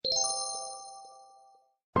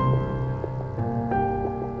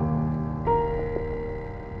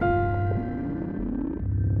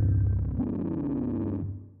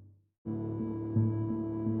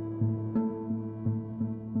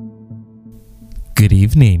Good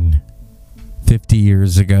evening. 50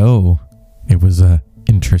 years ago, it was a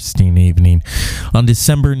interesting evening. On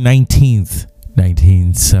December 19th,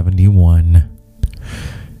 1971,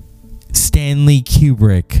 Stanley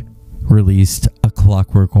Kubrick released A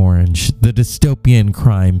Clockwork Orange, the dystopian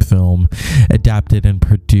crime film adapted and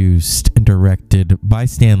produced and directed by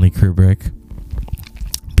Stanley Kubrick,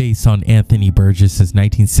 based on Anthony Burgess's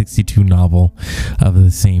 1962 novel of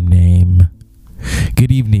the same name.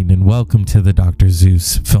 Good evening and welcome to the Dr.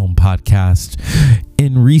 Zeus Film Podcast.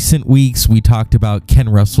 In recent weeks, we talked about Ken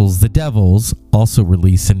Russell's The Devils, also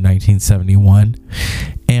released in 1971,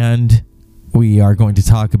 and we are going to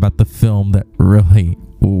talk about the film that really,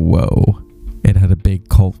 it had a big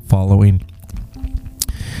cult following.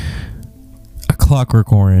 A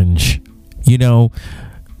Clockwork Orange. You know,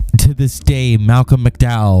 to this day, Malcolm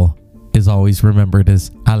McDowell is always remembered as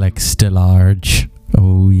Alex DeLarge.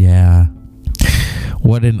 Oh yeah.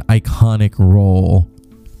 What an iconic role.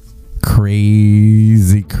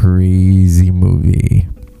 Crazy, crazy movie.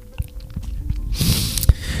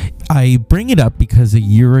 I bring it up because a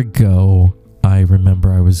year ago, I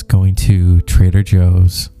remember I was going to Trader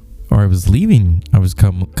Joe's, or I was leaving. I was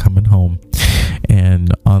coming home,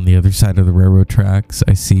 and on the other side of the railroad tracks,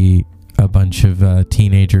 I see a bunch of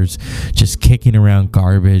teenagers just kicking around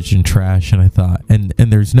garbage and trash, and I thought, and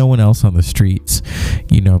there's no one else on the streets,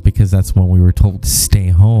 you know, because that's when we were told to stay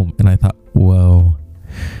home, and I thought, whoa,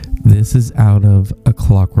 this is out of A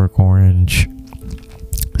Clockwork Orange.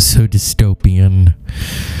 So dystopian.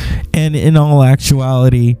 And in all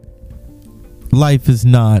actuality, life is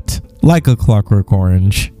not like A Clockwork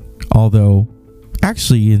Orange, although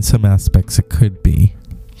actually in some aspects it could be.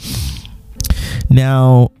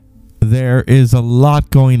 Now, there is a lot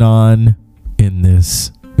going on in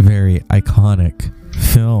this very iconic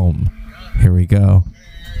film. Here we go.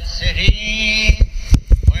 City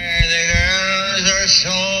where the girls are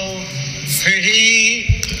so pretty,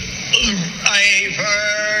 I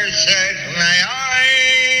first set my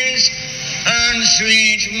eyes on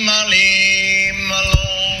sweet Molly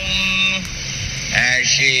Malone as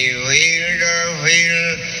she wheeled her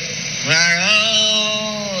wheel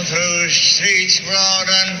narrow through streets broad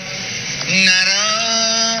and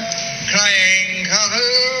narrow, crying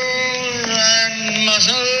cockles and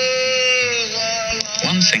mussels.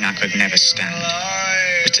 One thing I could never stand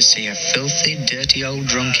was to see a filthy, dirty old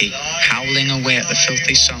drunkie howling away at the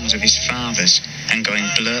filthy songs of his fathers and going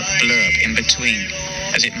blurp blurp in between,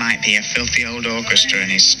 as it might be a filthy old orchestra in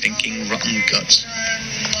his stinking rotten guts.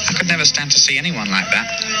 I could never stand to see anyone like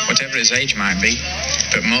that, whatever his age might be,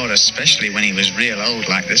 but more especially when he was real old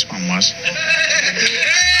like this one was.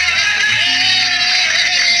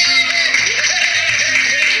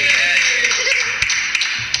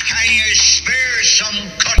 Can you spare some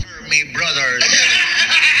cutter, me brothers?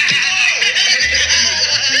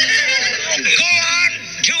 Go on,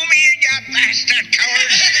 do me in, you bastard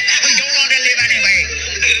cowards. We don't want to live anyway.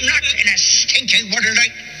 Not in a stinking water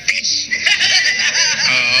like this.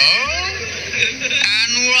 Oh?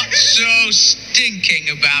 And what's so stinking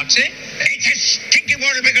about it? It's a stinking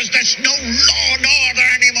world because there's no law and order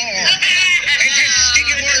anymore. It's a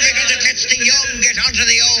stinking world because it lets the young get onto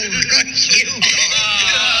the old. You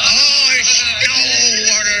oh, it's no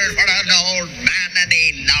order for an old man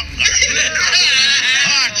any longer.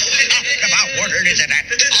 What talk about order is it at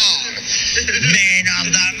all? Men on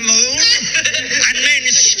the moon and men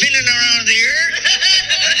spinning around the earth.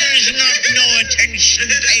 There's not no attention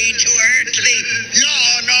paid to earthly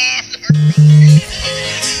law and order.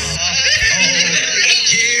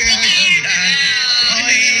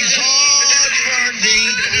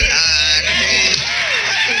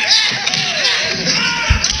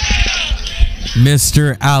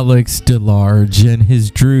 Mr. Alex DeLarge and his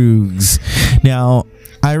droogs. Now,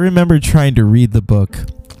 I remember trying to read the book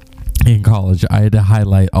in college. I had to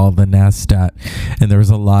highlight all the Nastat, and there was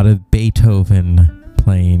a lot of Beethoven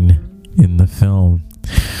playing in the film.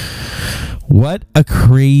 What a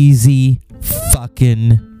crazy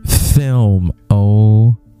fucking film.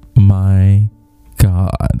 Oh my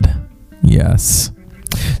God. Yes.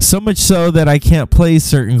 So much so that I can't play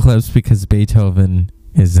certain clips because Beethoven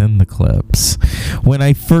is in the clips. When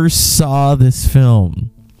I first saw this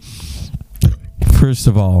film, first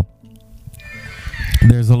of all,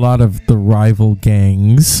 there's a lot of the rival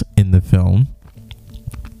gangs in the film.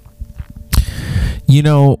 You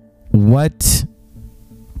know, what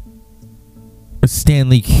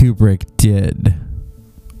Stanley Kubrick did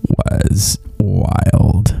was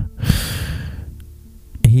wild.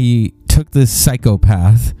 He took this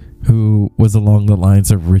psychopath who was along the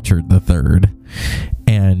lines of Richard III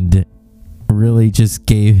and really just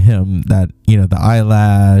gave him that, you know, the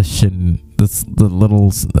eyelash and the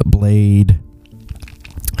little blade.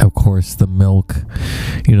 Of course, the milk,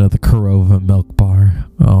 the Korova milk bar.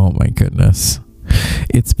 Oh my goodness.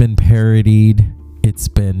 It's been parodied.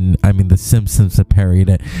 The Simpsons have parodied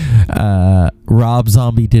it. Rob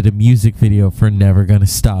Zombie did a music video for Never Gonna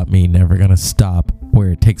Stop Me, Never Gonna Stop,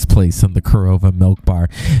 where it takes place on the Korova milk bar.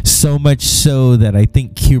 So much so that I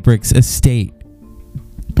think Kubrick's estate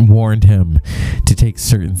warned him to take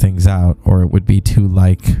certain things out, or it would be too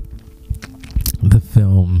like the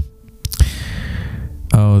film.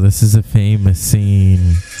 Oh, this is a famous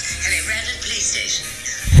scene.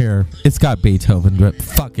 Here, it's got Beethoven, but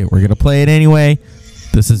fuck it, we're gonna play it anyway.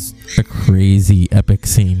 This is a crazy epic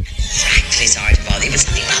scene. Actually, sorry to bother you, but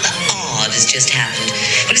something rather odd has just happened.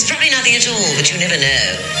 Well, it's probably nothing at all, but you never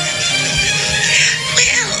know.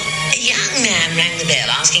 Well, a young man rang the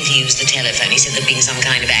bell asking to use the telephone. He said there'd been some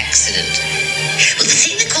kind of accident. Well, the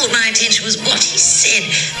thing that caught my attention was what he said.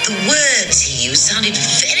 The words he used sounded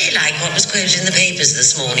very like what was quoted in the papers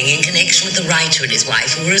this morning in connection with the writer and his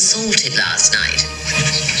wife who were assaulted last night.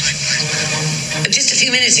 Just a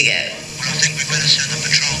few minutes ago. I think we'd better send a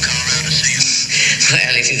patrol car around to see him.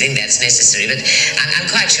 Well, if you think that's necessary, but I'm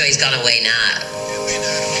quite sure he's gone away now. He'll be there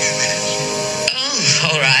in a few minutes. Oh,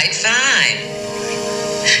 all right, fine.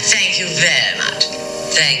 Thank you very much.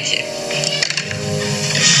 Thank you.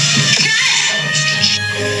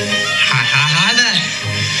 Hi there.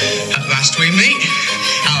 At last we meet.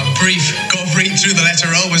 Our brief read through the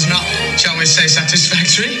letter O was not, shall we say,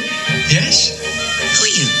 satisfactory. Yes? Who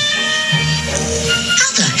are you?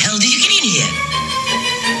 How the hell did you get in here?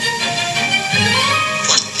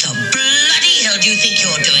 What the bloody hell do you think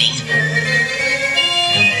you're doing?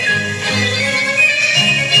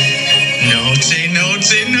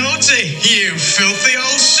 Naughty, you filthy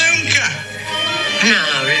old soonker.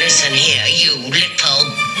 Now listen here, you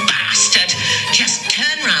little bastard. Just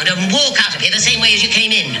turn round and walk out of here the same way as you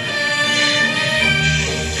came in. Leave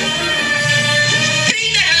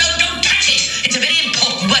that alone, don't touch it. It's a very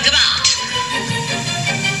important work of art.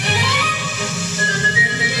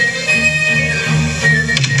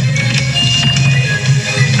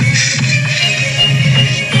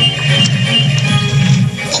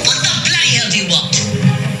 What the bloody hell do you want?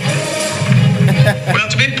 Well,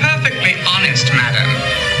 to be perfectly honest, madam,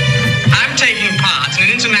 I'm taking part in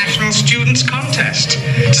an international students' contest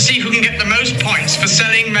to see who can get the most points for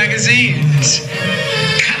selling magazines.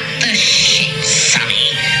 Cut the shit, Sonny,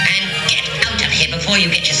 and get out of here before you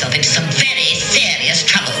get yourself into some very serious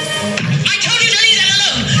trouble. I told you to leave that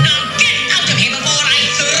alone. Now get out of here before I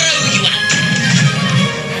throw you out.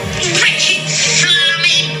 Wretched,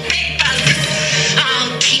 slummy bedbug.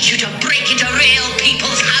 I'll teach you to break into real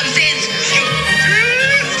people's houses. You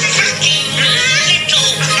fucking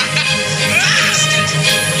little bastard.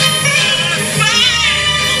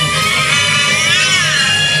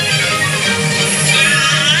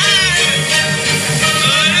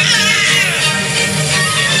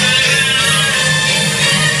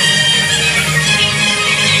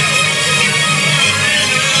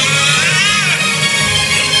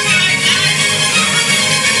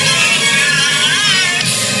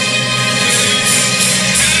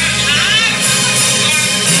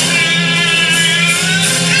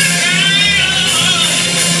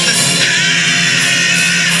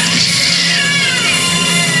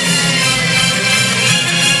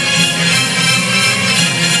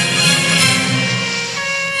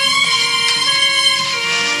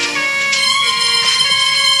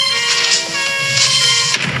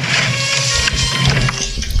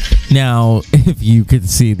 Now, if you could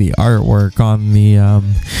see the artwork on the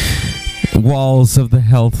walls of the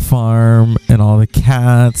health farm and all the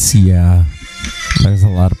cats, yeah, there's a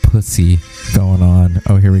lot of pussy going on.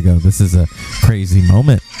 Oh, here we go. This is a crazy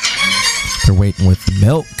moment. They're waiting with the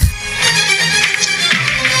milk.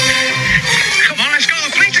 Come on, let's go.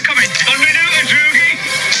 The police are coming. 1 minute, Droogie.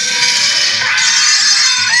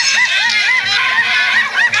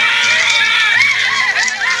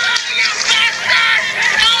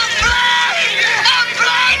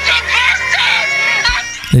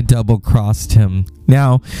 They double-crossed him.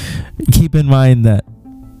 Now, keep in mind that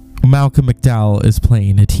Malcolm McDowell is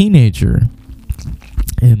playing a teenager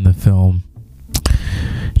in the film.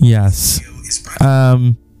 Yes.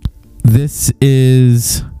 This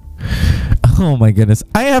is... Oh my goodness.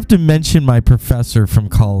 I have to mention my professor from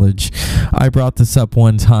college. I brought this up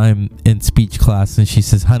one time in speech class, and she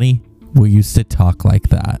says, honey, we used to talk like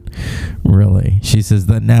that. Really. She says,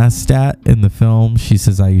 the NASDAT in the film, she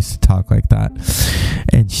says, I used to talk like that.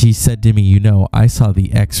 And she said to me, I saw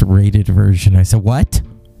the X-rated version. I said, what?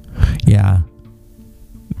 Yeah.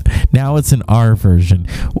 Now it's an R version.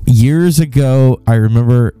 Years ago, I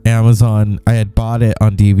remember Amazon, I had bought it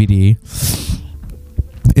on DVD,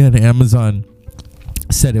 and Amazon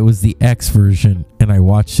said it was the X version, and I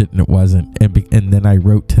watched it and it wasn't, and then I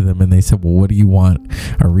wrote to them and they said, well, what do you want,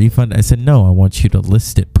 a refund? I said, no, I want you to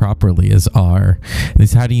list it properly as R. And they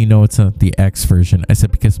said, how do you know it's not the X version? I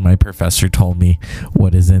said, because my professor told me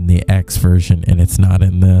what is in the X version and it's not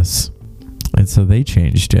in this. And so they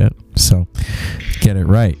changed it. So get it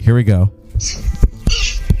right. Here we go.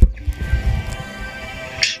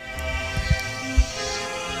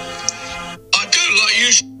 I do like you.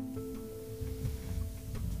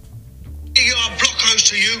 You are block close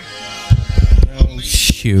to you. Oh,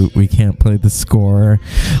 shoot, we can't play the score.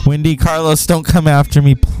 Wendy, Carlos, don't come after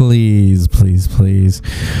me, please, please, please.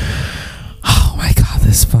 Oh my god,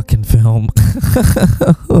 this fucking film.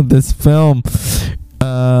 This film.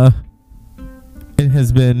 It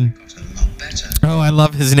has been... Oh, I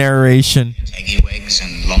love his narration. Eggy wakes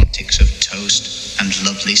and long ticks of toast and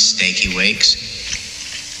lovely steaky wakes.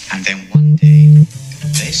 And then one day,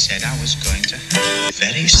 they said I was going to have a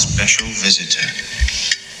very special visitor.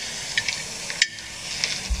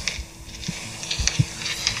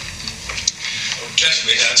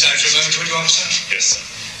 Gentlemen, outside for a moment, will you, officer? Yes, sir.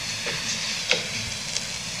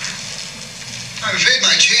 I'm afraid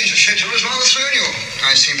my change of schedule has rather thrown you.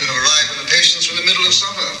 I seem to have arrived when the patients were in the middle of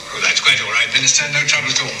supper. Oh, that's quite all right, Minister. No trouble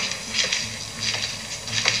at all.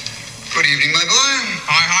 Good evening, my boy.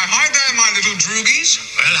 Hi there, my little droogies.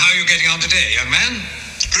 Well, how are you getting on today, young man?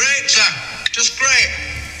 Great, sir. Just great.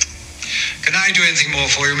 Can I do anything more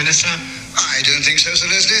for you, Minister? I don't think so, Sir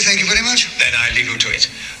Leslie. Thank you very much. Then I leave you to it.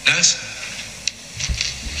 Nurse?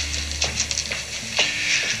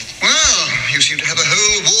 Well, you seem to have a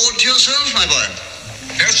whole ward to yourself, my boy.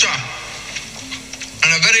 Yes, sir.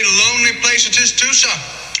 And a very lonely place it is too, sir.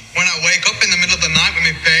 When I wake up in the middle of the night with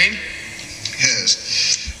my pain.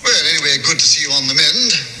 Yes. Well, anyway, good to see you on the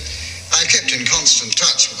mend. I've kept in constant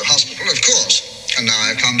touch with the hospital, of course. And now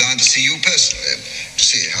I've come down to see you personally, to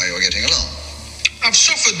see how you're getting along. I've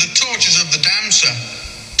suffered the tortures of the damned, sir.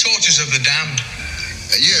 Tortures of the damned.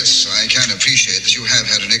 Yes, I can appreciate that you have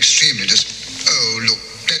had an extremely Oh, look,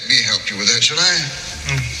 let me help you with that, shall I?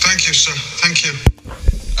 Thank you, sir. Thank you.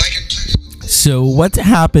 I can tell you... So what's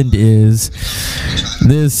happened is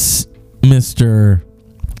this Mr.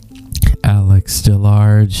 Alex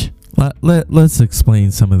DeLarge, let's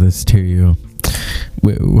explain some of this to you.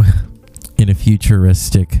 Woo. In a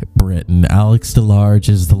futuristic Britain, Alex DeLarge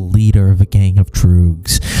is the leader of a gang of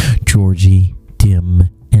droogs, Georgie, Dim,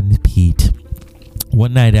 and Pete.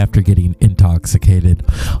 One night after getting intoxicated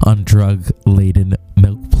on drug-laden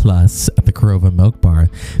Milk Plus at the Corova Milk Bar,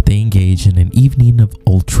 they engage in an evening of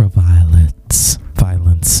ultra-violence,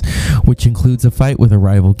 which includes a fight with a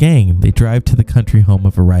rival gang. They drive to the country home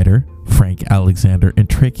of a writer, Frank Alexander, and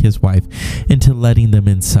trick his wife into letting them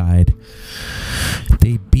inside.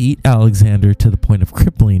 They beat Alexander to the point of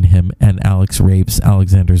crippling him, and Alex rapes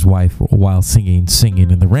Alexander's wife while singing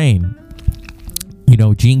in the Rain. You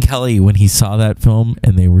know, Gene Kelly, when he saw that film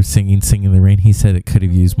and they were singing in the Rain, he said it could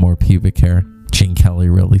have used more pubic hair. Gene Kelly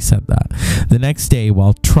really said that. The next day,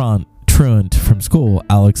 while truant from school,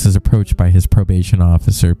 Alex is approached by his probation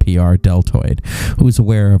officer, PR Deltoid, who is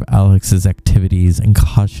aware of Alex's activities and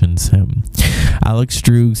cautions him. Alex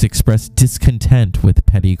Droogs express discontent with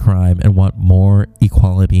petty crime and want more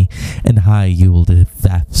equality and high-yielded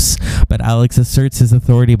thefts, but Alex asserts his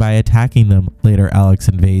authority by attacking them. Later, Alex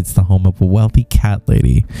invades the home of a wealthy cat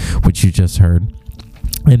lady, which you just heard,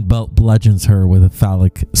 and bludgeons her with a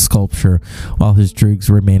phallic sculpture while his droogs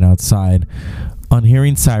remain outside. On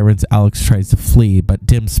hearing sirens, Alex tries to flee, but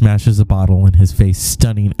Dim smashes a bottle in his face,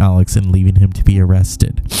 stunning Alex and leaving him to be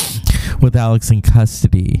arrested. With Alex in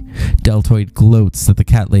custody, Deltoid gloats that the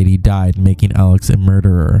cat lady died, making Alex a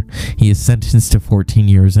murderer. He is sentenced to 14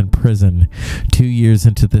 years in prison. 2 years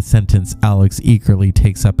into the sentence, Alex eagerly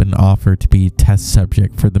takes up an offer to be test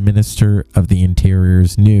subject for the Minister of the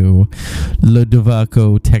Interior's new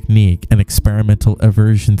Ludovico technique, an experimental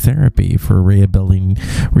aversion therapy for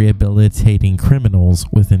rehabilitating criminals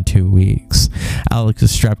within 2 weeks. Alex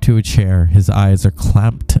is strapped to a chair, his eyes are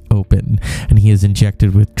clamped open, and he is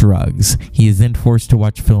injected with drugs. He is then forced to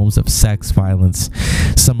watch films of sex, violence,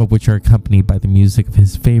 some of which are accompanied by the music of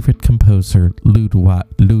his favorite composer,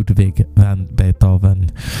 Ludwig van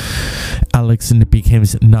Beethoven. Alex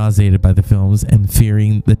becomes nauseated by the films, and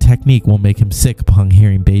fearing the technique will make him sick upon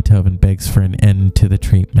hearing Beethoven begs for an end to the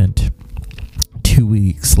treatment. 2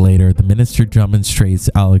 weeks later, the minister demonstrates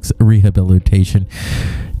Alex's rehabilitation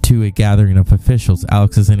to a gathering of officials.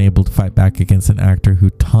 Alex is unable to fight back against an actor who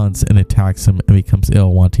taunts and attacks him and becomes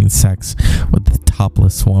ill, wanting sex with the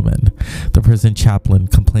topless woman. The prison chaplain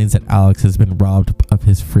complains that Alex has been robbed of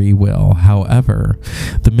his free will. However,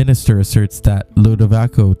 the minister asserts that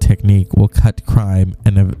Ludovico technique will cut crime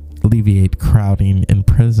and alleviate crowding in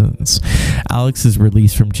prisons. Alex is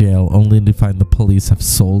released from jail only to find the police have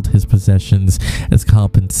sold his possessions as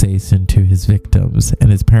compensation to his victims,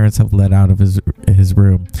 and his parents have let out of his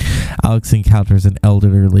room. Alex encounters an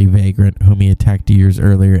elderly vagrant whom he attacked years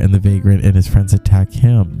earlier, and the vagrant and his friends attack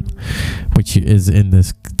him, which is in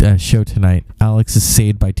this show tonight. Alex is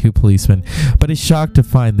saved by two policemen, but is shocked to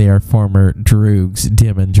find they are former droogs,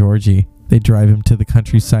 Dim and Georgie. They drive him to the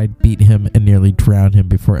countryside, beat him, and nearly drown him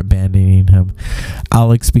before abandoning him.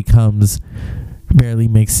 Alex barely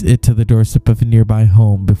makes it to the doorstep of a nearby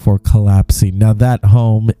home before collapsing. Now that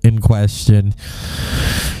home in question,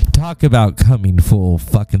 talk about coming full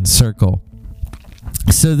fucking circle.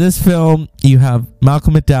 So this film, you have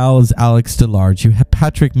Malcolm McDowell as Alex DeLarge, you have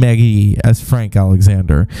Patrick Magee as Frank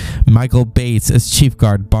Alexander, Michael Bates as Chief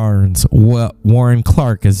Guard Barnes, Warren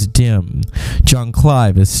Clark as Dim, John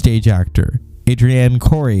Clive as stage actor, Adrienne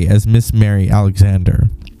Corey as Miss Mary Alexander,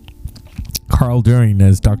 Carl During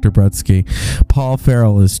as Dr. Brudsky, Paul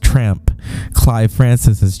Farrell as Tramp, Clive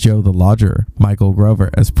Francis as Joe the Lodger, Michael Grover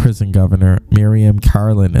as Prison Governor, Miriam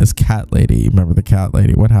Carlin as Cat Lady. Remember the Cat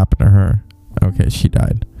Lady? What happened to her? Okay, she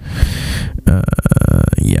died.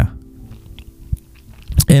 Yeah.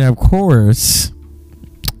 And of course,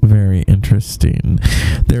 very interesting,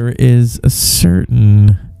 there is a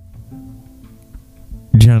certain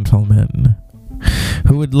gentleman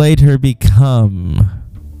who would later become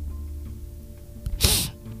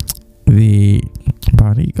the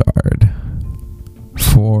bodyguard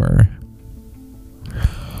for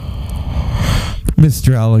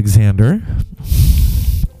Mr. Alexander.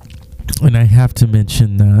 And I have to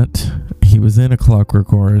mention that he was in A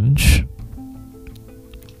Clockwork Orange.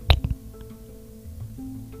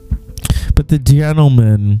 But the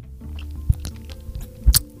gentleman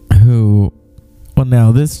who... Well,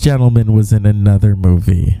 now, this gentleman was in another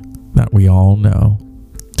movie that we all know.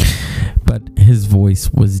 But his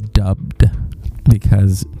voice was dubbed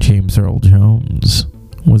because James Earl Jones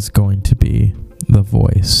was going to be the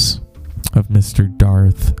voice of Mr.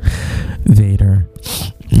 Darth Vader.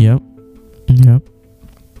 Yep.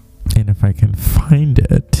 And if I can find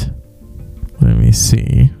it, let me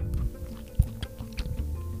see.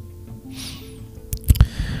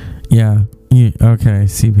 Yeah. Okay.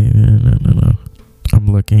 See. No. I'm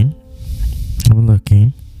looking.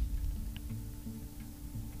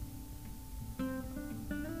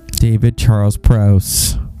 David Charles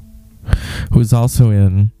Prowse, who is also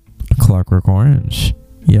in A Clockwork Orange.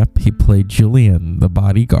 Yep, he played Julian, the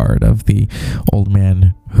bodyguard of the old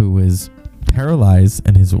man who was paralyzed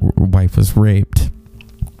and his wife was raped.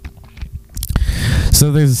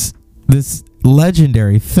 So there's this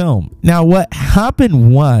legendary film. Now, what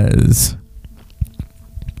happened was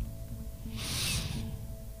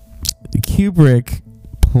Kubrick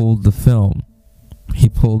pulled the film. He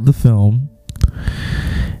pulled the film,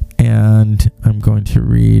 and I'm going to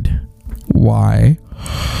read why,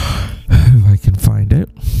 if I can find it.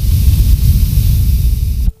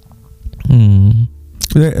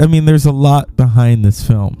 I mean, there's a lot behind this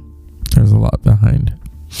film. There's a lot behind.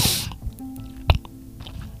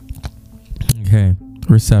 Okay,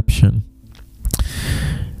 reception.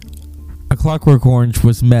 A Clockwork Orange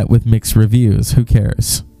was met with mixed reviews. Who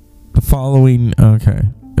cares? The following, okay.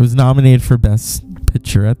 It was nominated for Best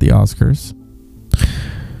Picture at the Oscars.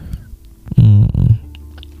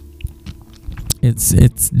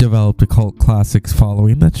 It's developed a cult classics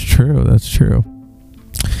following. That's true.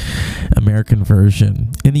 American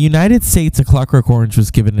version. In the United States, A Clockwork Orange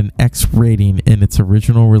was given an X rating in its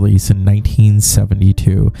original release in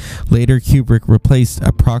 1972. Later, Kubrick replaced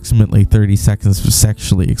approximately 30 seconds of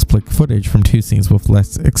sexually explicit footage from two scenes with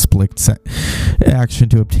less explicit action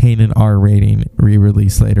to obtain an R rating,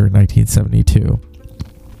 re-released later in 1972.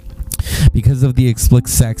 Because of the explicit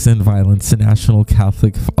sex and violence, the National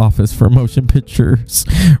Catholic Office for Motion Pictures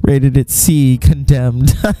rated it C,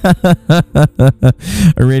 condemned, a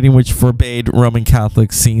rating which forbade Roman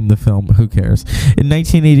Catholics seeing the film. Who cares? In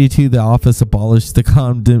 1982, the office abolished the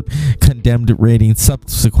condemned rating.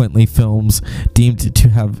 Subsequently, films deemed to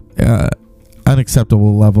have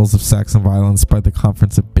unacceptable levels of sex and violence by the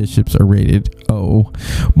Conference of Bishops are rated O,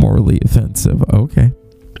 morally offensive. Okay,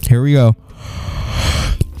 here we go.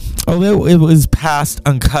 Although it was passed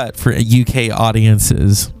uncut for UK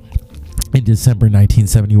audiences in December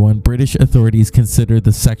 1971, British authorities considered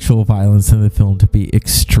the sexual violence in the film to be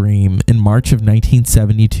extreme. In March March of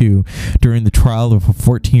 1972, during the trial of a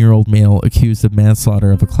 14-year-old male accused of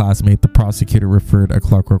manslaughter of a classmate, the prosecutor referred A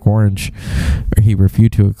Clockwork Orange, or he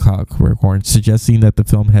referred to A Clockwork Orange, suggesting that the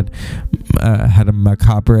film had a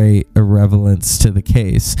macabre irrelevance to the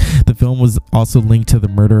case. The film was also linked to the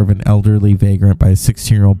murder of an elderly vagrant by a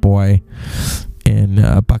 16-year-old boy in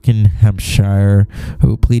Buckinghamshire,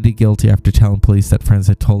 who pleaded guilty after telling police that friends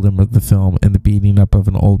had told him of the film and the beating up of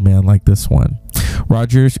an old man like this one.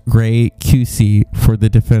 Rogers Gray QC for the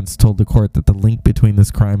defense told the court that the link between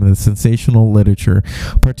this crime and the sensational literature,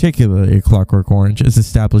 particularly A Clockwork Orange, is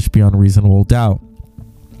established beyond reasonable doubt.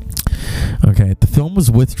 Okay, the film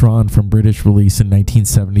was withdrawn from British release in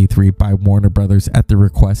 1973 by Warner Brothers at the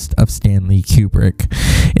request of Stanley Kubrick.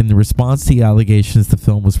 In the response to the allegations the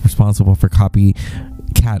film was responsible for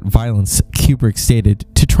copycat violence, Kubrick stated,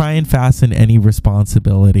 "To try and fasten any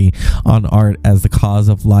responsibility on art as the cause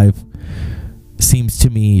of life seems to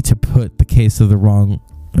me to put the case the wrong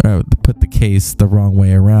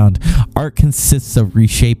way around. Art consists of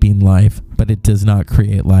reshaping life, but it does not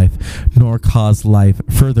create life, nor cause life.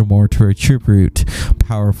 Furthermore, to attribute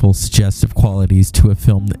powerful suggestive qualities to a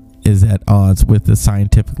film is at odds with the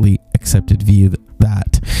scientifically accepted view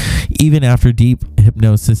that, even after deep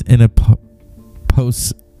hypnosis in a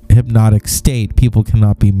post-hypnotic state, people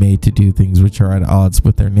cannot be made to do things which are at odds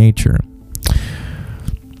with their nature."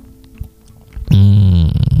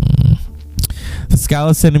 The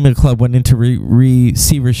Scala Cinema Club went into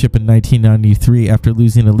receivership in 1993 after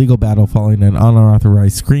losing a legal battle following an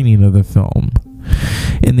unauthorized screening of the film.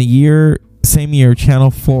 In the same year,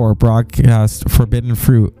 Channel 4 broadcast Forbidden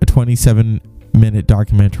Fruit, a 27-minute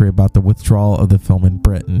documentary about the withdrawal of the film in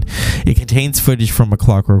Britain. It contains footage from A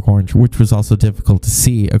Clockwork Orange, which was also difficult to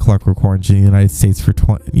see A Clockwork Orange in the United States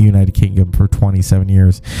United Kingdom for 27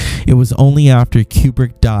 years. It was only after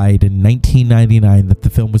Kubrick died in 1999 that the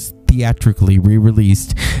film was theatrically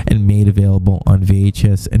re-released and made available on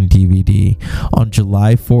VHS and DVD. On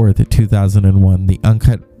July 4th, 2001, the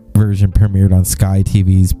uncut version premiered on Sky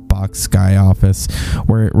TV's Box Sky Office,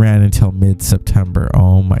 where it ran until mid-September.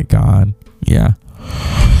 Oh my god. Yeah.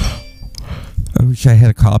 I wish I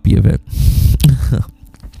had a copy of it.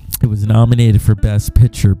 It was nominated for Best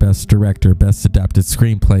Picture, Best Director, Best Adapted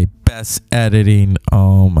Screenplay, Best Editing.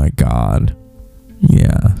 Oh my god.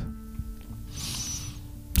 Yeah.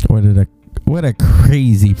 What a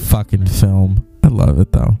crazy fucking film. I love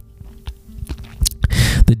it though.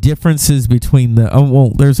 The differences between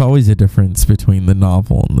there's always a difference between the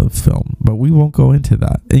novel and the film, but we won't go into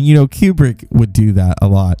that. And Kubrick would do that a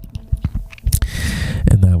lot.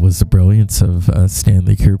 And that was the brilliance of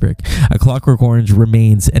Stanley Kubrick. A Clockwork Orange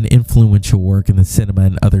remains an influential work in the cinema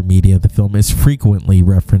and other media. The film is frequently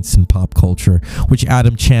referenced in pop culture, which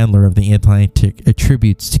Adam Chandler of The Atlantic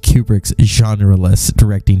attributes to Kubrick's genreless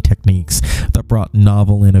directing techniques that brought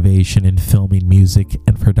novel innovation in filming, music,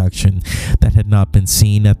 and production that had not been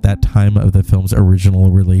seen at that time of the film's original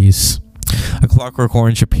release. A Clockwork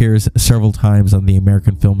Orange appears several times on the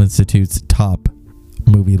American Film Institute's top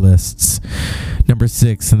movie lists. Number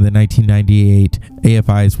 6 in the 1998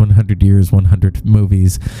 AFI's 100 Years, 100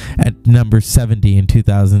 Movies. At number 70 in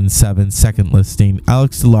 2007 second listing,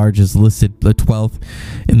 Alex DeLarge is listed the 12th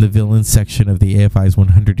in the villains section of the AFI's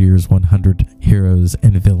 100 Years, 100 Heroes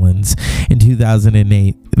and Villains. In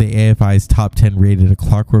 2008, the AFI's top 10 rated A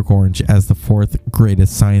Clockwork Orange as the 4th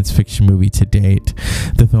greatest science fiction movie to date.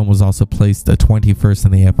 The film was also placed the 21st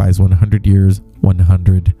in the AFI's 100 Years,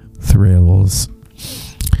 100 Thrills.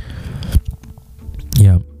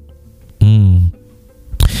 Yeah.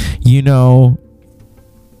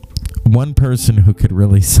 One person who could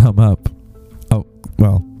really sum up.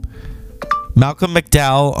 Malcolm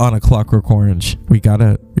McDowell on A Clockwork Orange. We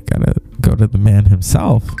gotta go to the man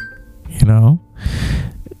himself.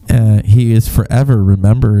 He is forever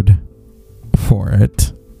remembered for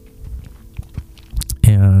it.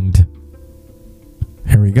 And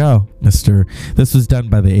here we go, Mr. This was done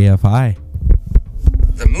by the AFI.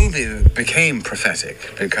 The movie became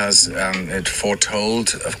prophetic because it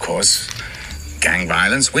foretold, of course, gang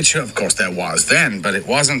violence, which of course there was then, but it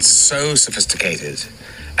wasn't so sophisticated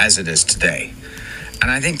as it is today.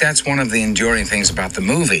 And I think that's one of the enduring things about the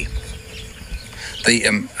movie. The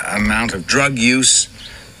amount of drug use,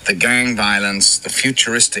 the gang violence, the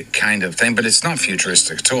futuristic kind of thing, but it's not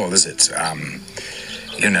futuristic at all, is it?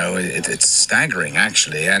 It's staggering,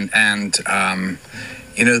 actually. And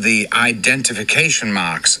the identification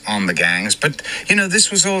marks on the gangs. But,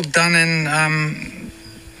 this was all done in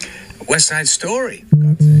West Side Story, for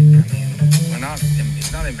God's sake.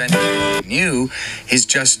 He's not inventing anything new. He's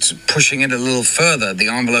just pushing it a little further. The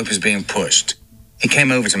envelope is being pushed. he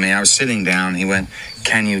came over to me. I was sitting down. He went,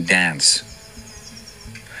 "Can you dance?"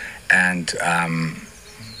 And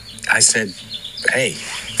I said, "Hey,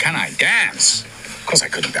 can I dance?" Of course I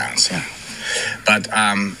couldn't dance, yeah. But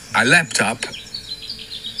I leapt up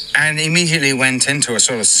and immediately went into a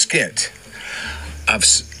sort of skit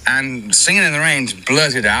and Singing in the Rain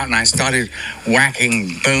blurted out, and I started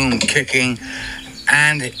whacking, boom, kicking,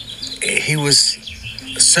 and he was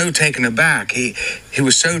so taken aback. He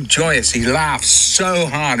was so joyous. He laughed so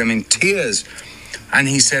hard. I mean, tears. And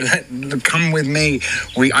he said, "Come with me."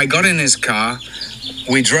 I got in his car.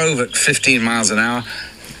 We drove at 15 miles an hour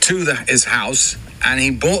to his house, and he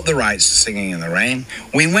bought the rights to Singing in the Rain.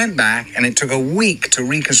 We went back, and it took a week to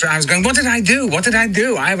reconstruct. I was going, what did I do? What did I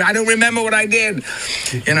do? I don't remember what I did.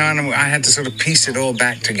 You know, and I had to sort of piece it all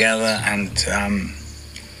back together, and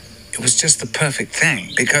it was just the perfect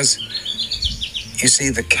thing, because, you see,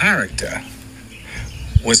 the character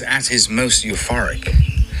was at his most euphoric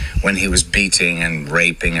when he was beating and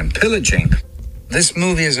raping and pillaging. This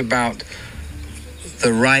movie is about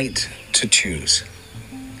the right to choose.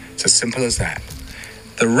 It's as simple as that.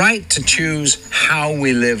 The right to choose how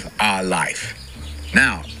we live our life.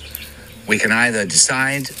 Now, we can either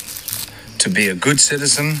decide to be a good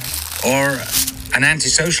citizen or an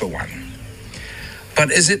antisocial one.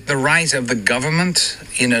 But is it the right of the government,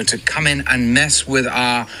 you know, to come in and mess with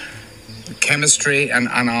our chemistry and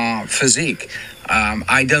our physique?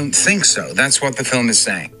 I don't think so. That's what the film is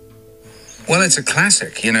saying. Well, it's a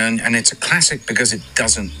classic, you know, and it's a classic because it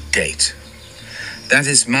doesn't date. That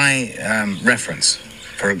is my reference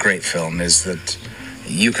for a great film, is that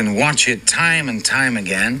you can watch it time and time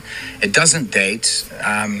again. It doesn't date.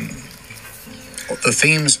 The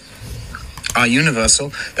themes are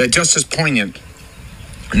universal. They're just as poignant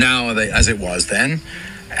now as it was then.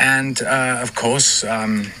 And, of course, you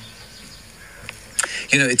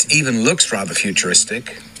know, it even looks rather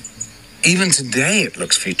futuristic. Even today it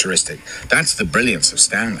looks futuristic. That's the brilliance of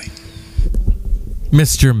Stanley.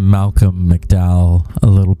 Mr. Malcolm McDowell, a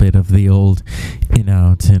little bit of the old in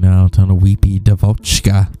out on a weepy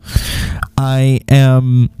Davochka. I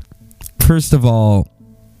am, first of all,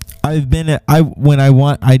 I didn't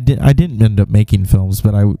end up making films,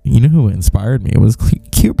 but you know who inspired me? It was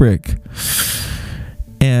Kubrick.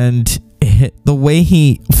 And the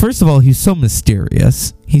way first of all, he's so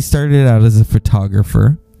mysterious. He started out as a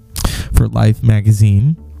photographer for Life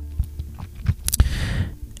magazine.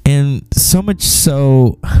 And so much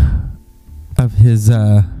so of his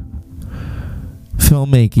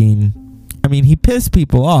filmmaking, I mean, he pissed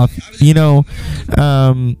people off. You know,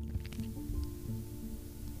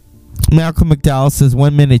 Malcolm McDowell says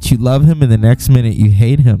 1 minute you love him and the next minute you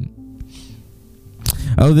hate him.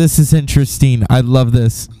 Oh, this is interesting. I love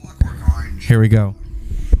this. Here we go.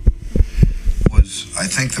 Was, I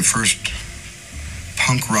think, the first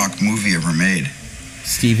punk rock movie ever made.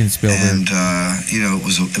 Steven Spielberg. And you know, it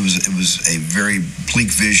was a very bleak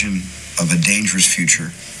vision of a dangerous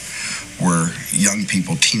future where young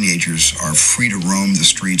people, teenagers, are free to roam the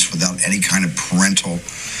streets without any kind of parental,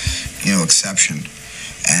 you know, exception.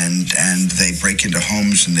 And they break into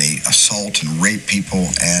homes and they assault and rape people,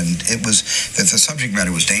 and it was that the subject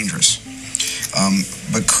matter was dangerous.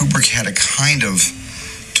 But Kubrick had a kind of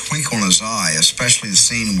twinkle in his eye, especially the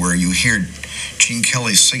scene where you hear Gene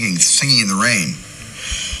Kelly singing in the Rain,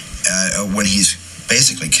 when he's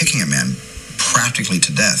basically kicking a man practically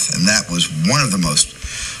to death. And that was one of the most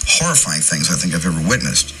horrifying things I think I've ever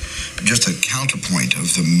witnessed. But just a counterpoint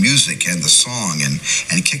of the music and the song and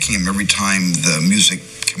kicking him every time the music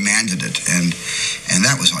commanded it. And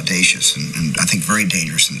that was audacious and I think very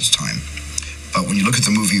dangerous in its time. But when you look at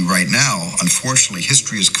the movie right now, unfortunately,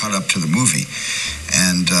 history has caught up to the movie.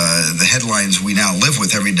 And the headlines we now live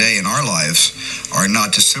with every day in our lives are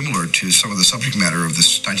not dissimilar to some of the subject matter of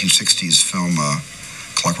this 1960s film,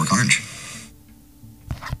 Clockwork Orange.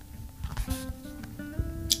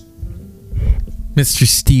 Mr.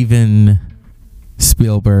 Steven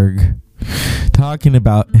Spielberg talking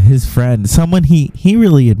about his friend, someone he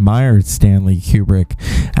really admired, Stanley Kubrick,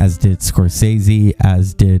 as did Scorsese,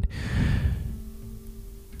 as did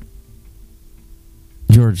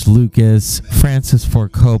George Lucas, Francis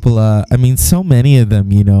Ford Coppola. I mean, so many of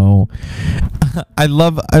them, you know.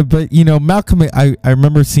 But, you know, I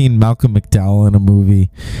remember seeing Malcolm McDowell in a movie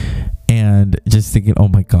and just thinking, oh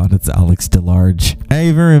my God, it's Alex DeLarge. I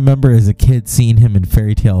even remember as a kid seeing him in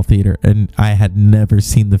Fairy Tale Theater, and I had never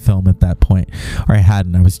seen the film at that point, or I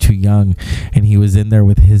hadn't. I was too young, and he was in there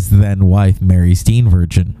with his then wife, Mary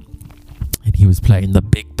Steenburgen. And he was playing the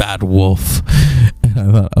big bad wolf. And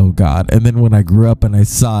I thought, oh God. And then when I grew up and I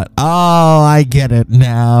saw it, oh, I get it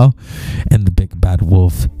now. And the big bad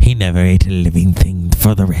wolf, he never ate a living thing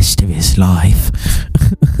for the rest of his life.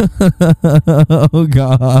 Oh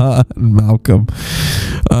God, Malcolm.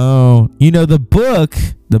 Oh,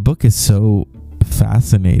 the book is so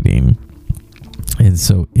fascinating and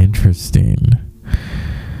so interesting.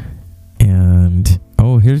 And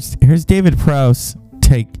here's David Prowse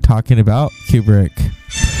talking about Kubrick.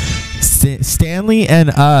 Stanley and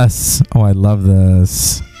Us. Oh, I love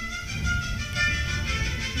this.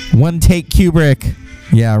 One take Kubrick.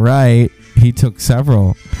 Yeah, right. He took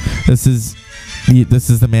several. This is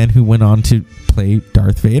the man who went on to play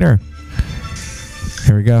Darth Vader.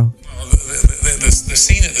 Here we go. Well, the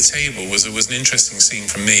scene at the table was an interesting scene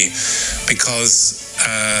for me because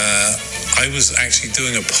I was actually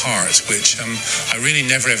doing a part which I really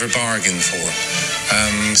never ever bargained for.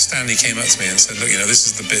 Stanley came up to me and said, look, this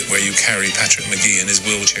is the bit where you carry Patrick Magee in his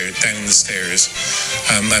wheelchair down the stairs,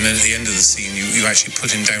 and then at the end of the scene you actually put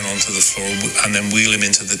him down onto the floor and then wheel him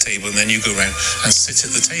into the table, and then you go around and sit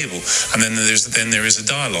at the table, and then there is a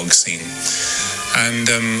dialogue scene. And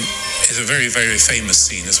it's a very, very famous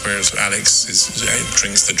scene. It's where Alex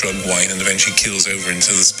drinks the drug wine and eventually keels over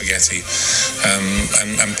into the spaghetti.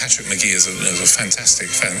 And Patrick Magee is a fantastic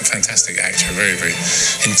actor, very, very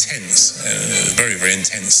intense, very, very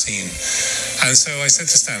intense scene. And so I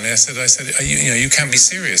said to Stanley, I said, you can't be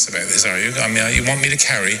serious about this, are you? I mean, you want me to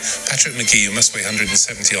carry Patrick Magee, who must weigh 170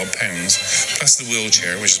 odd pounds, plus the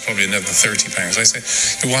wheelchair, which is probably another 30 pounds. I said,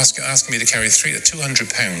 you're asking me to carry 200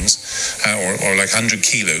 pounds, or like 100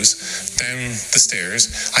 kilos, down the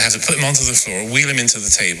stairs. I had to put him onto the floor, wheel him into the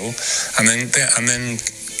table, and then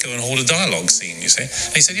go and hold a dialogue scene, you see.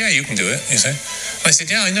 And he said, yeah, you can do it, you see. And I said,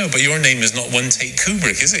 yeah, I know, but your name is not One Take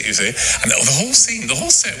Kubrick, is it, you see? And the whole scene, the whole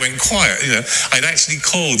set went quiet, I'd actually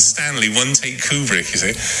called Stanley One Take Kubrick, you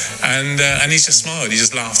see. And he just smiled, he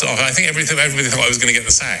just laughed it off. I think everybody thought I was going to get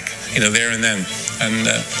the sack, there and then. And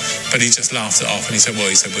but he just laughed it off, and he said, we'll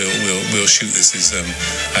shoot this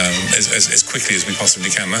as quickly as we possibly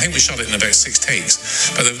can. And I think we shot it in about 6 takes.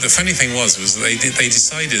 But the funny thing was they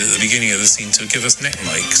decided at the beginning of the scene to give us neck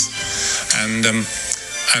mics.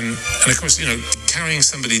 And of course, carrying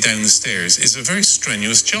somebody down the stairs is a very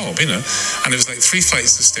strenuous job, And it was like 3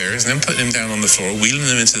 flights of stairs, and then putting him down on the floor, wheeling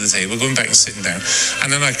them into the table, going back and sitting down. And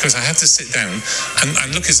then, of course, I had to sit down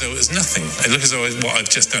and look as though it was nothing. I look as though what I've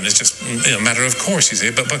just done is just a matter of course, you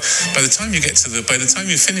see. But by the time you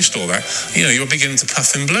you've finished all that, you're beginning to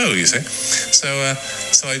puff and blow, you see. So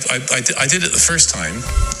I did it the first time.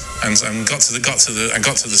 And got to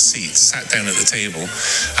the seat, sat down at the table,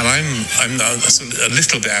 and I'm a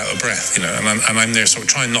little bit out of breath, and I'm there sort of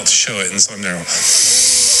trying not to show it, and so I'm there.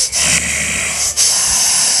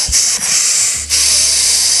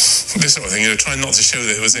 This sort of thing, trying not to show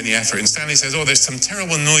that there was any effort. And Stanley says, there's some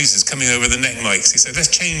terrible noises coming over the neck mics. He said, let's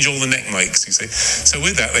change all the neck mics, you see. So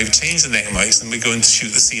with that, they've changed the neck mics, and we're going to shoot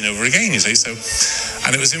the scene over again, you see. So,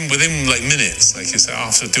 and it was within like minutes, like you said,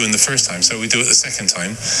 after doing the first time. So we do it the second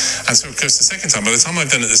time. And so, of course, the second time, by the time I've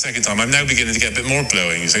done it the second time, I'm now beginning to get a bit more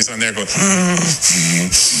blowing, you see. So I'm there going,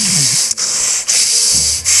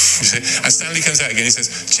 and Stanley comes out again, he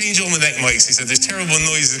says, change all the neck mics. He said, there's terrible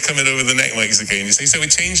noises coming over the neck mics again, you see. So we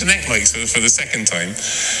change the neck mics for the second time.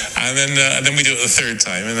 And then we do it the third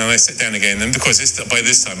time, and then I sit down again. And because by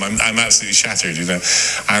this time, I'm absolutely shattered,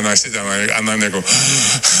 And I sit down, and I'm there going,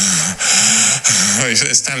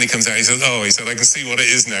 Stanley comes out, he said, I can see what it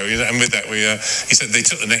is now. And with that, he said they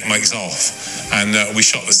took the neck mics off, and we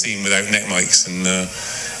shot the scene without neck mics, and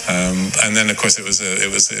then, of course, it was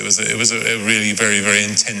a really very, very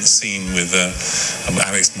intense scene with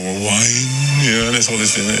Alex more wine, and it's all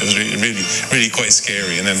this. It was really quite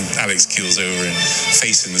scary. And then Alex keels over and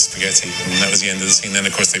facing the spaghetti, and that was the end of the scene. Then,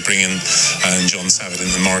 of course, they bring in John Savitt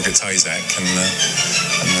and Margaret Tyzak, and then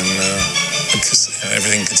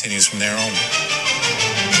everything continues from there on.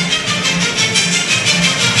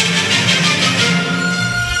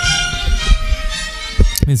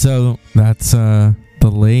 And so that's the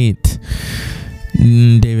late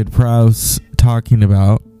David Prowse talking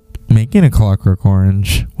about making A Clockwork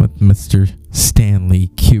Orange with Mr. Stanley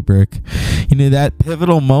Kubrick. That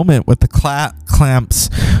pivotal moment with the clamps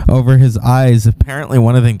over his eyes. Apparently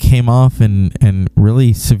one of them came off and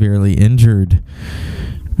really severely injured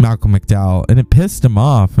Malcolm McDowell, and it pissed him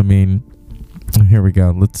off. I mean, here we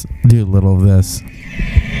go. Let's do a little of this.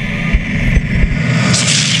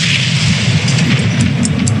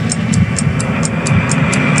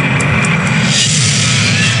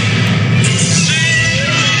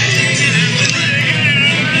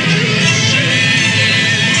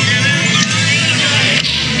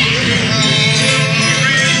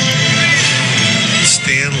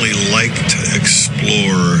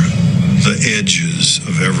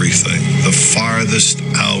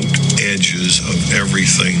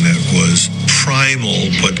 that was primal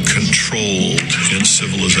but controlled in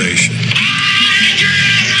civilization.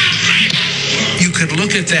 You could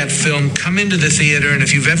look at that film, come into the theater, and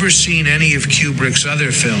if you've ever seen any of Kubrick's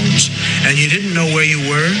other films, and you didn't know where you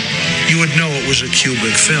were, you would know it was a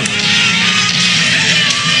Kubrick film.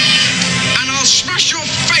 And I'll smash your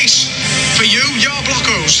face for you, your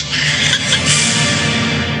blockos.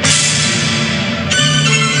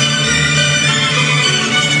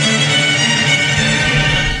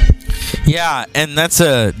 Yeah, and that's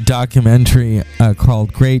a documentary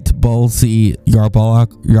called Great Ballsy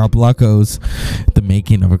Yarblakos, The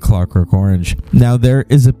Making of a Clockwork Orange. Now,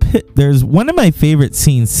 there's one of my favorite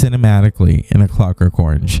scenes cinematically in A Clockwork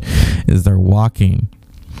Orange is they're walking,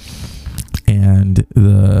 and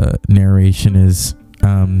the narration is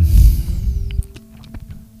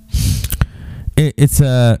it's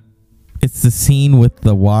the scene with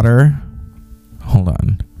the water. Hold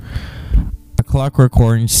on. Clockwork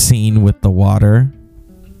Orange scene with the water.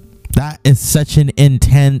 That is such an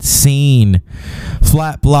intense scene.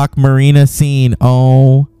 Flat Block Marina scene.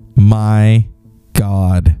 Oh my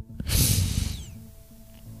god.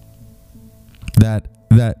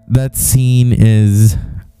 That scene is,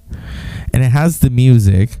 and it has the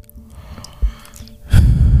music.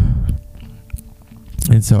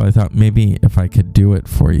 And so I thought maybe if I could do it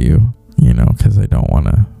for you, because I don't want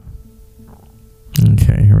to.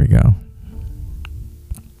 Okay, here we go.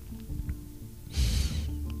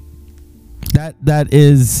 That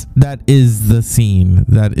is the scene.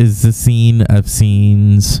 That is the scene of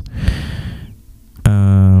scenes.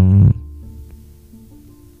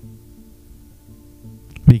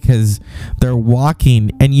 Because they're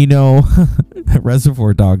walking, and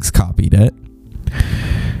Reservoir Dogs copied it.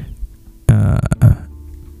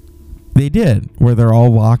 They did, where they're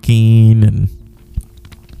all walking and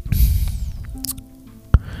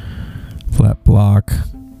Flat Block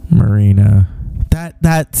Marina.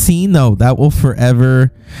 That scene though, that will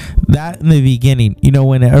forever. That in the beginning,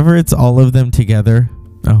 whenever it's all of them together.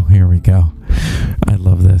 Oh, here we go. I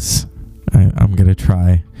love this. I'm gonna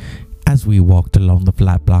try. As we walked along the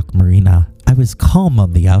Flat Block Marina, I was calm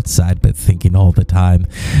on the outside, but thinking all the time.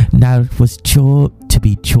 Now it was to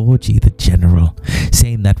be Georgie the General,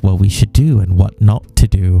 saying that what we should do and what not to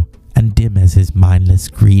do, and dim as his mindless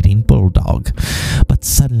greeting bulldog. But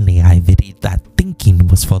suddenly I viddied that thinking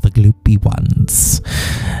was for the gloopy ones,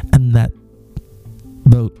 and that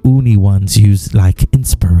the uni ones used like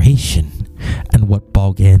inspiration, and what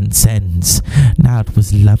bog end sends. Now it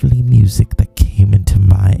was lovely music that came into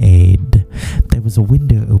my aid. There was a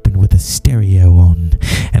window open with a stereo on,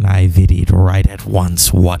 and I viddied right at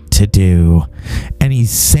once what to do. And he's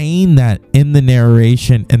saying that in the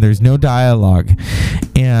narration, and there's no dialogue,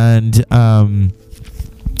 and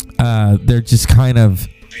they're just kind of,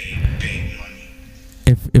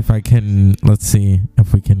 if I can, let's see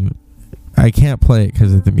if we can. I can't play it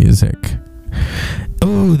because of the music.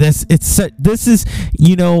 Oh, this is,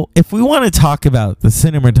 if we want to talk about the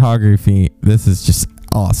cinematography, this is just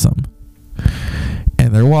awesome.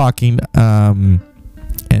 And they're walking, and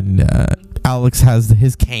Alex has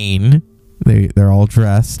his cane. They're all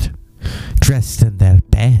dressed in their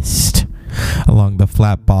best along the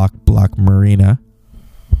Flat Block Marina.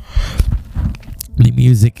 The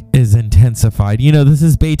music is intensified. This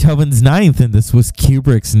is Beethoven's Ninth, and this was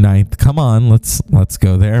Kubrick's Ninth. Come on, let's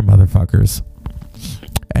go there, motherfuckers.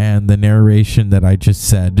 And the narration that I just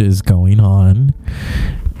said is going on,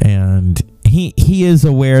 and he is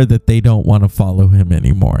aware that they don't want to follow him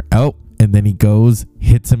anymore. Oh, and then he goes,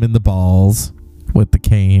 hits him in the balls with the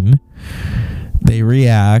cane. They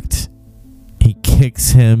react. He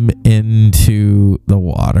kicks him into the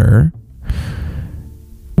water.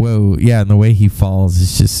 Whoa, yeah, and the way he falls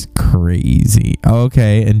is just crazy.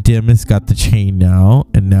 Okay, and Dim has got the chain now,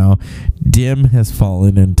 and now Dim has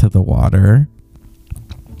fallen into the water.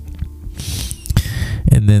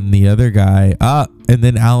 And then the other guy, and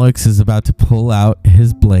then Alex is about to pull out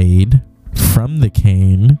his blade from the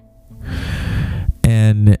cane,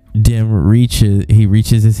 and Dim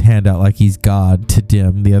reaches his hand out like he's God to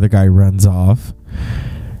Dim. The other guy runs off.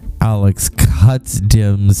 Alex cuts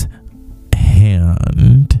Dim's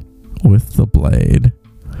hand with the blade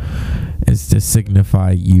is to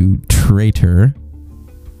signify you traitor.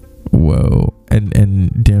 Whoa.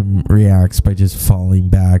 And Dim reacts by just falling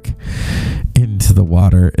back into the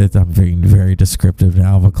water. I'm being very descriptive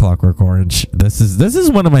now of A Clockwork Orange. This is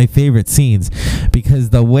one of my favorite scenes because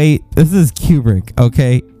the way this is Kubrick,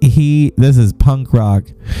 okay? This is punk rock.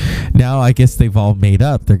 Now I guess they've all made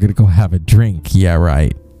up. They're gonna go have a drink. Yeah,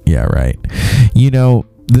 right.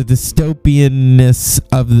 The dystopianness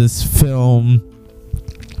of this film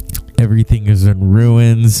everything is in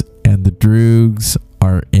ruins, and the Droogs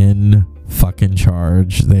are in fucking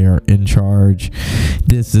charge. They are in charge.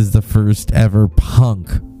 This is the first ever punk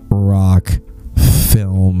rock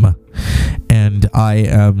film, and I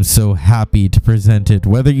am so happy to present it.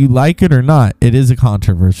 Whether you like it or not, it is a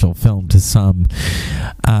controversial film to some.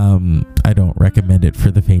 I don't recommend it for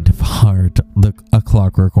the faint of heart. A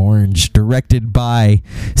Clockwork Orange, directed by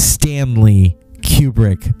Stanley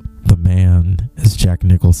Kubrick, the man, as Jack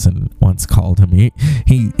Nicholson once called him.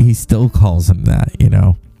 He still calls him that, you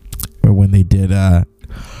know, when they did The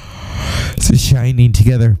Shining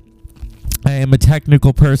together. I am a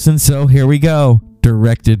technical person, so here we go.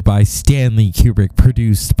 Directed by Stanley Kubrick,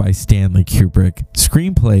 produced by Stanley Kubrick,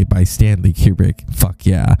 screenplay by Stanley Kubrick, fuck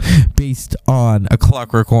yeah, based on A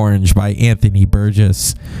Clockwork Orange by Anthony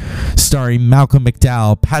Burgess, starring Malcolm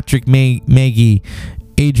McDowell, Patrick Magee,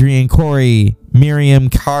 Adrian Corey,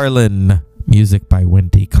 Miriam Carlin, music by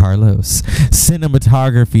Wendy Carlos,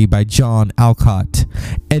 cinematography by John Alcott,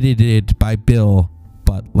 edited by Bill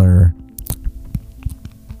Butler.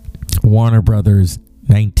 Warner Brothers,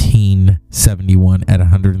 1971 at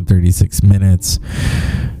 136 minutes.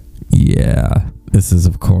 Yeah, this is,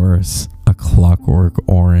 of course, A Clockwork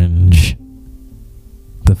Orange,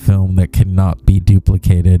 the film that cannot be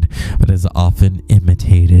duplicated but is often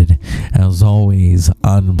imitated. As always,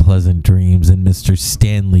 Unpleasant Dreams, and Mr.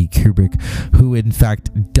 Stanley Kubrick, who in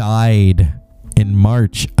fact died in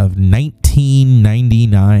March of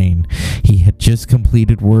 1999. He had just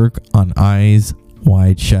completed work on Eyes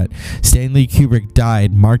Wide Shut. Stanley Kubrick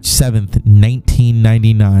died March 7th,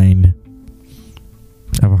 1999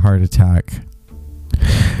 of a heart attack.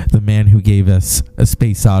 The man who gave us A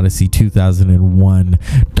Space Odyssey 2001,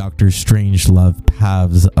 Doctor Strangelove,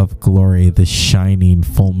 Paths of Glory, The Shining,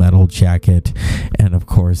 Full Metal Jacket, and of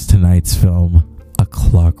course tonight's film, A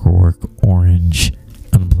Clockwork Orange,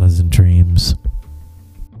 Unpleasant Dreams.